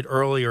 Actually, I did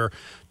earlier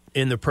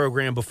in the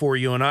program before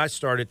you and I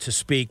started to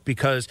speak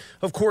because,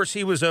 of course,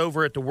 he was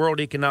over at the World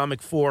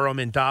Economic Forum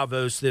in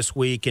Davos this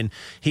week, and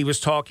he was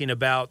talking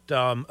about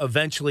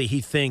eventually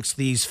he thinks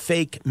these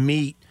fake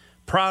meat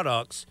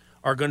products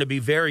are going to be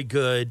very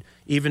good,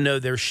 even though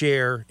their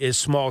share is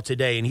small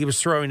today. And he was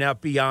throwing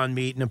out Beyond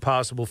Meat and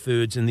Impossible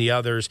Foods and the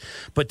others.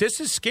 But this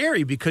is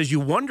scary because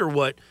you wonder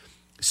what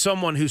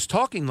someone who's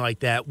talking like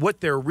that,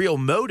 what their real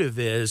motive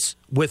is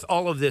with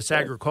all of this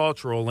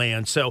agricultural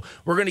land. So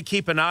we're going to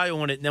keep an eye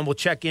on it, and then we'll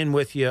check in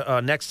with you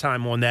next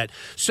time on that.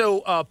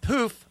 So,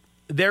 Poof,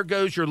 there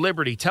goes your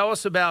liberty. Tell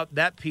us about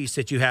that piece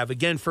that you have,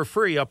 again, for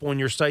free up on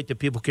your site that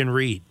people can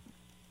read.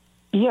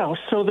 Yeah,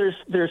 so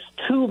there's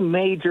two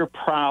major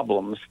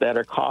problems that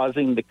are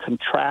causing the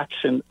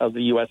contraction of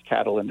the U.S.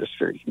 cattle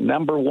industry.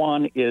 Number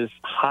one is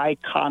high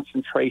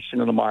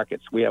concentration in the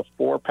markets. We have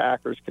 4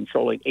 packers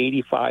controlling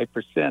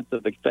 85%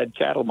 of the fed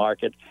cattle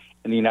market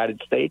in the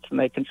United States, and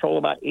they control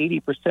about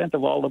 80%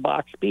 of all the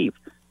boxed beef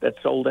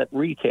that's sold at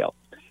retail.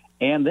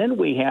 And then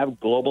we have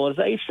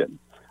globalization.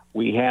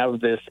 We have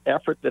this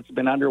effort that's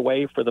been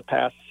underway for the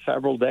past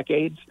several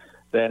decades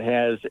that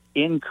has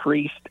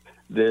increased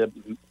the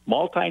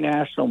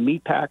multinational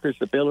meat packers'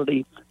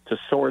 ability to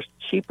source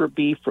cheaper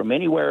beef from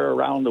anywhere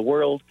around the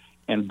world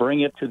and bring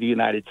it to the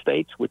United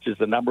States, which is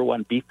the number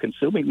one beef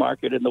consuming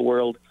market in the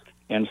world.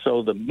 And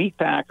so the meat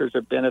packers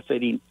are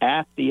benefiting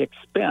at the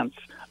expense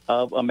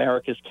of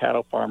America's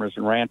cattle farmers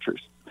and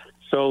ranchers.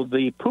 So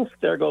the Poof,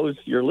 there goes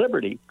your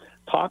liberty,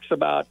 talks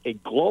about a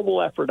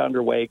global effort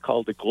underway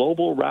called the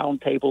Global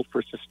Roundtable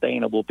for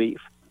Sustainable Beef.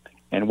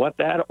 And what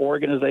that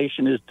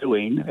organization is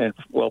doing, and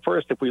well,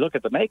 first, if we look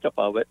at the makeup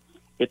of it,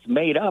 it's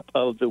made up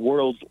of the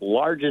world's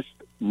largest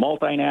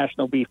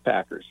multinational beef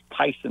packers,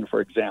 Tyson,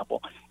 for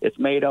example. It's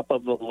made up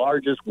of the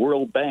largest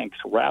world banks,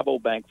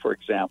 Rabobank, for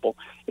example.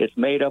 It's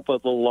made up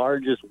of the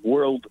largest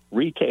world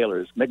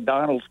retailers,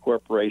 McDonald's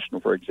Corporation,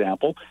 for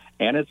example.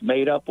 And it's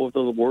made up of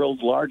the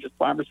world's largest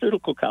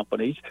pharmaceutical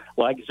companies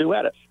like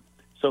Zoetis.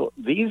 So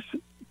these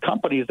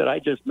companies that I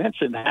just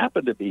mentioned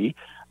happen to be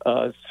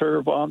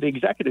serve on the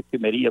executive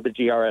committee of the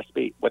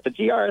GRSB. What the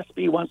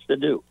GRSB wants to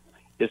do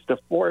is to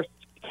force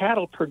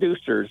cattle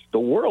producers the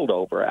world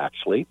over,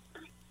 actually,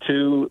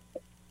 to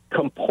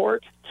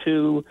comport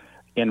to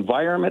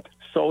environment,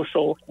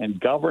 social, and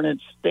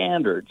governance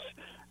standards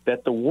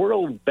that the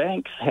world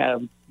banks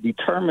have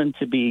determined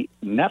to be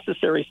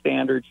necessary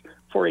standards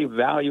for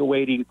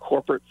evaluating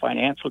corporate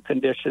financial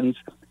conditions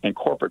and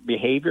corporate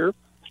behavior.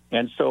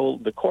 And so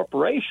the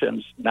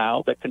corporations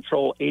now that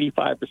control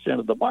 85%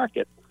 of the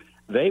market,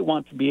 they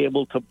want to be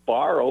able to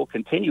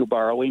continue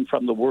borrowing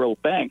from the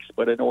world banks.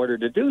 But in order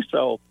to do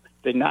so,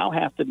 they now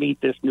have to meet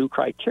this new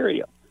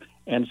criteria.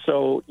 And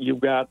so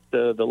you've got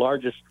the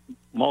largest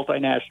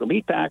multinational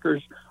meat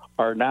packers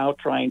are now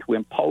trying to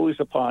impose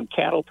upon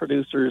cattle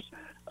producers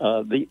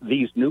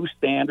these new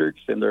standards,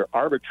 and they're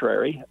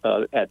arbitrary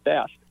at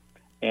best.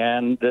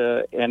 And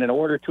in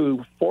order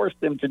to force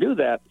them to do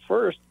that,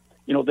 first,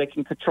 they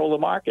can control the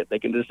market. They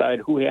can decide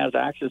who has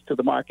access to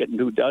the market and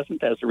who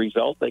doesn't. As a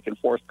result, they can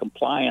force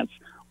compliance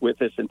with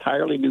this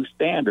entirely new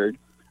standard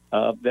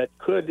that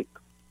could,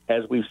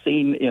 as we've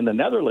seen in the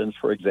Netherlands,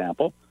 for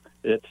example,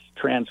 it's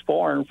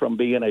transformed from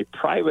being a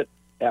private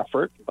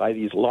effort by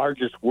these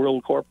largest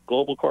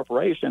global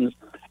corporations,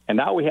 and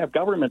now we have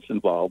governments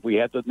involved. We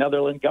have the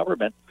Netherlands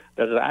government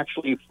that is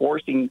actually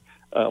forcing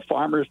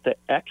farmers to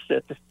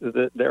exit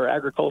their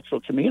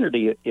agricultural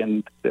community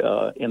in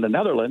the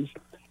Netherlands.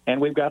 And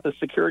we've got the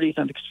Securities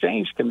and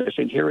Exchange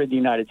Commission here in the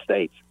United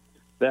States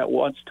that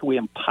wants to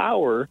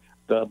empower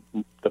the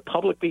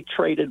publicly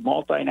traded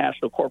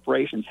multinational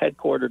corporations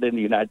headquartered in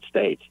the United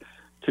States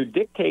to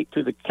dictate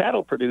to the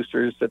cattle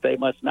producers that they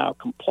must now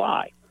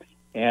comply.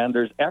 And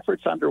there's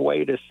efforts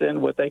underway to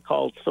send what they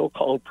call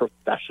so-called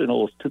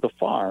professionals to the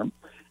farm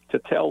to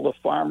tell the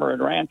farmer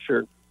and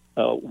rancher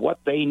what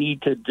they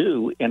need to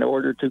do in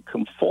order to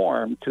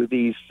conform to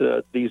these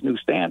new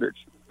standards.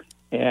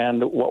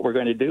 And what we're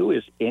going to do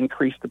is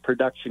increase the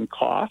production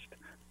cost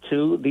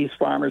to these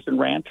farmers and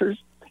ranchers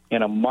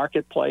in a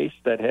marketplace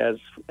that has,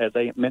 as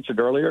I mentioned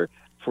earlier,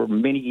 for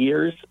many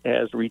years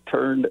has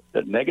returned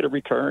negative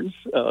returns.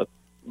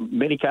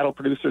 Many cattle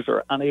producers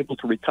are unable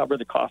to recover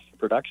the cost of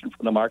production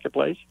from the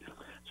marketplace.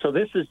 So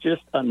this is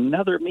just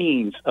another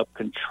means of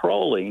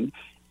controlling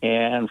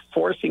and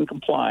forcing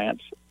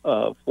compliance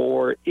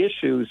for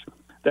issues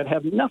that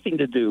have nothing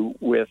to do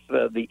with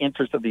the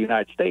interests of the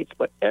United States,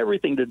 but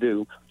everything to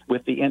do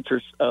with the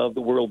interests of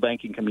the world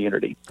banking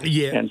community.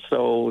 Yeah. And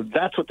so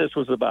that's what this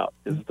was about,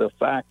 is the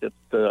fact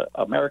that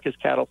America's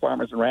cattle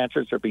farmers and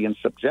ranchers are being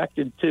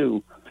subjected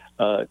to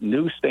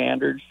new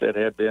standards that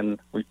have been,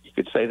 you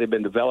could say they've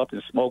been developed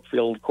in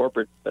smoke-filled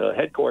corporate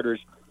headquarters,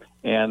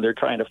 and they're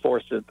trying to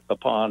force it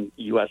upon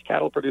U.S.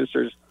 cattle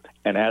producers.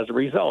 And as a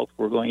result,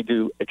 we're going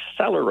to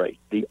accelerate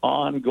the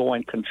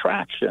ongoing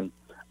contraction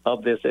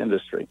of this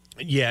industry.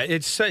 Yeah,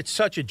 it's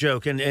such a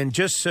joke. And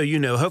just so you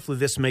know, hopefully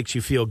this makes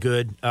you feel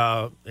good.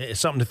 It's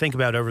something to think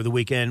about over the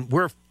weekend.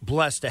 We're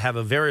blessed to have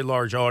a very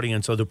large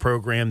audience of the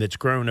program that's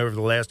grown over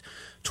the last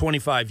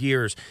 25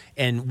 years.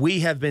 And we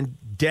have been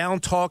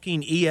down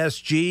talking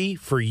ESG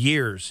for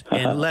years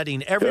and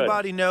letting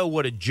everybody know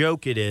what a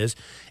joke it is.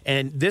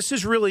 And this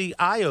is really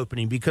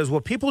eye-opening, because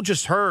what people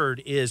just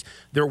heard is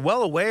they're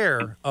well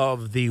aware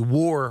of the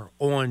war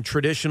on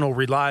traditional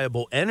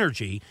reliable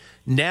energy.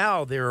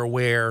 Now they're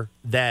aware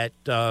that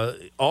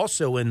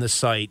also in the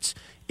sights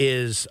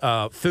is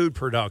food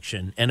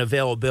production and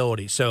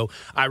availability. So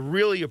I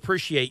really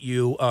appreciate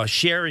you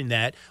sharing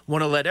that.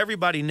 Want to let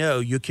everybody know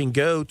you can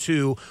go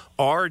to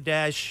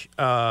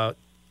r-cafusa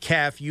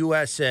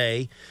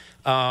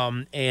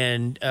 .com,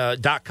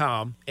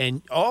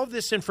 and all of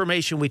this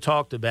information we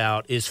talked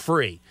about is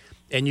free.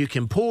 And you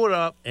can pull it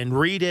up and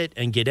read it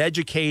and get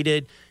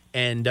educated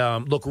and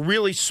look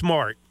really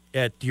smart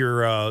at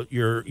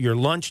your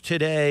lunch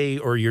today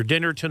or your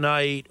dinner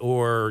tonight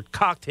or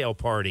cocktail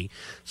party.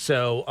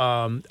 So,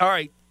 all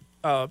right,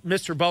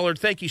 Mr. Bullard,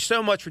 thank you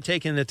so much for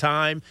taking the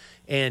time,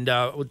 and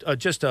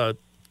just a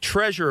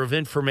treasure of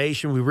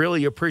information. We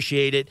really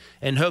appreciate it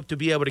and hope to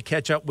be able to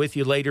catch up with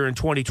you later in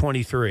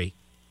 2023.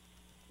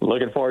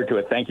 Looking forward to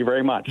it. Thank you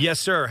very much. Yes,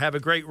 sir. Have a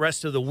great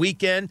rest of the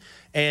weekend.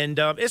 And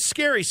it's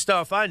scary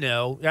stuff, I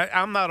know.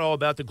 I'm not all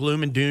about the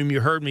gloom and doom. You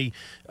heard me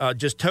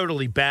just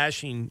totally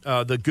bashing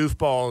the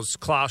goofballs,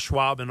 Klaus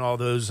Schwab and all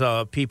those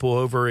people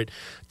over at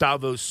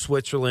Davos,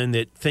 Switzerland,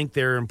 that think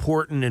they're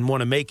important and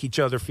want to make each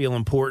other feel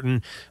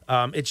important.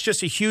 It's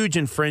just a huge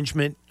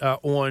infringement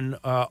on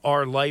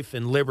our life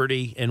and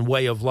liberty and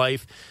way of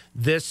life.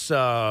 This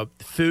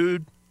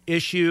food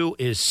issue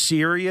is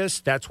serious.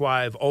 That's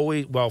why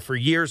for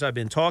years I've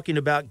been talking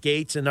about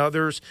Gates and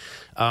others.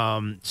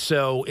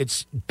 So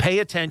pay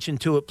attention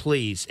to it,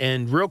 please.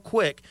 And real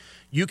quick,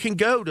 you can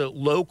go to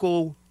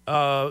local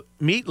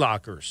meat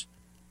lockers.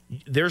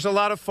 There's a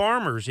lot of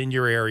farmers in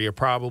your area,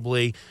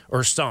 probably,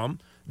 or some,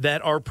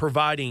 that are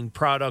providing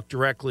product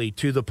directly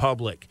to the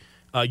public.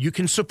 You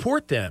can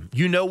support them.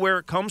 You know where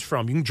it comes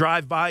from. You can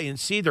drive by and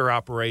see their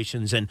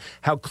operations and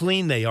how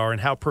clean they are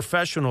and how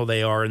professional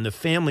they are and the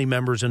family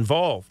members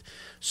involved.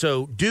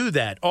 So do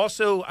that.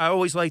 Also, I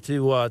always like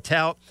to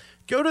tout,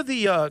 go to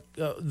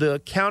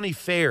the county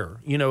fair,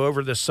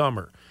 over the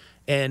summer,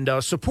 and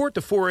support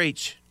the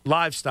 4-H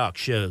livestock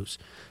shows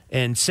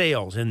and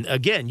sales. And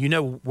again, you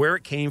know where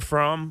it came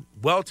from,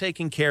 well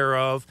taken care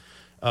of.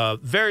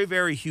 Very,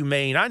 very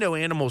humane. I know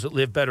animals that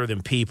live better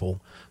than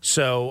people.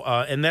 So,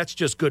 and that's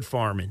just good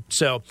farming.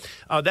 So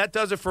that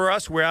does it for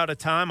us. We're out of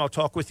time. I'll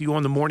talk with you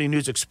on the Morning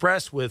News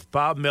Express with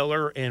Bob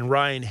Miller and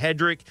Ryan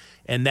Hedrick.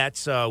 And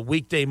that's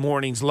weekday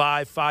mornings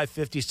live,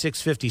 5:50,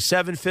 6:50,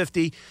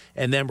 7:50.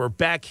 And then we're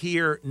back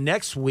here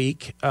next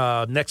week,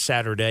 next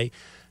Saturday,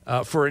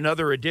 for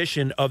another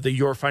edition of the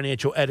Your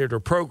Financial Editor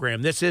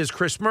program. This is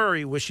Chris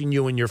Murray wishing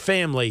you and your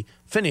family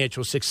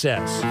financial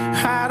success.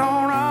 I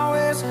don't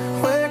always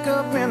wake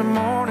up in the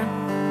morning,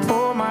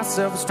 pour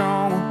myself a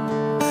strong one.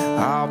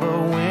 Oh,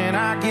 but when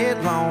I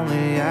get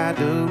lonely, I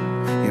do.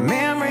 Your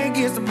memory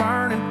gets to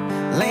burning,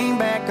 lean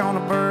back on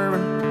the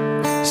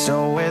bourbon.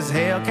 So as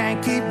hell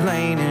can't keep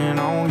leaning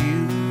on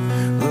you.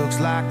 Looks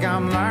like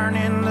I'm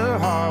learning the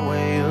hard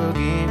way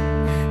again.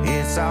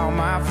 It's all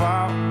my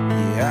fault,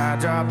 yeah, I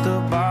dropped the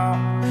ball.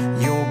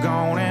 You're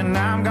gone and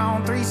I'm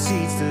gone, 3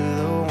 seats to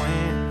the wind.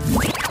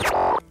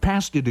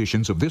 Past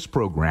editions of this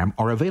program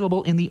are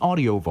available in the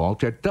audio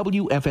vault at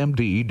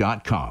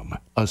WFMD.com,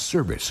 a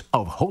service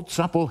of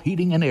Holtzapfel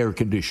Heating and Air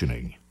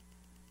Conditioning.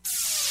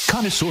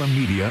 Connoisseur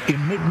Media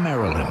in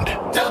Mid-Maryland.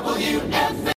 WFMD.